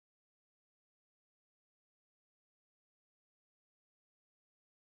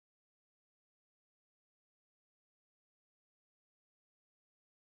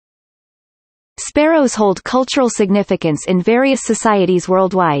Sparrows hold cultural significance in various societies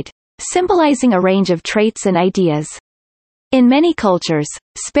worldwide, symbolizing a range of traits and ideas. In many cultures,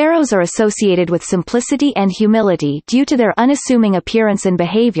 sparrows are associated with simplicity and humility due to their unassuming appearance and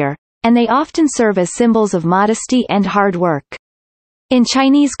behavior, and they often serve as symbols of modesty and hard work. In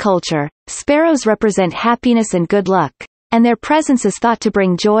Chinese culture, sparrows represent happiness and good luck, and their presence is thought to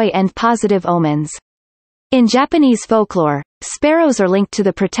bring joy and positive omens. In Japanese folklore, sparrows are linked to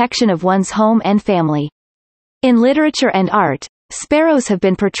the protection of one's home and family. In literature and art, sparrows have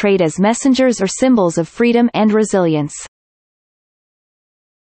been portrayed as messengers or symbols of freedom and resilience.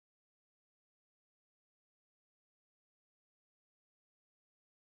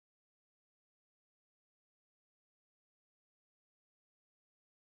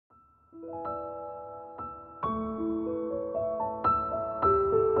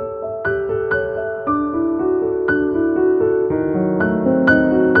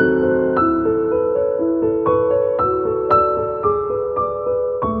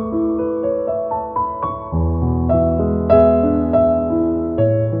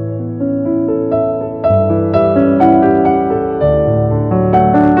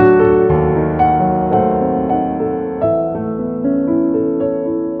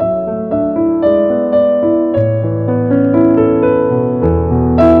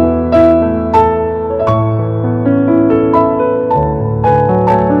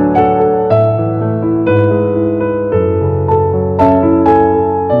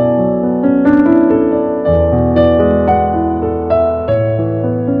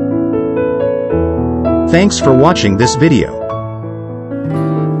 Thanks for watching this video.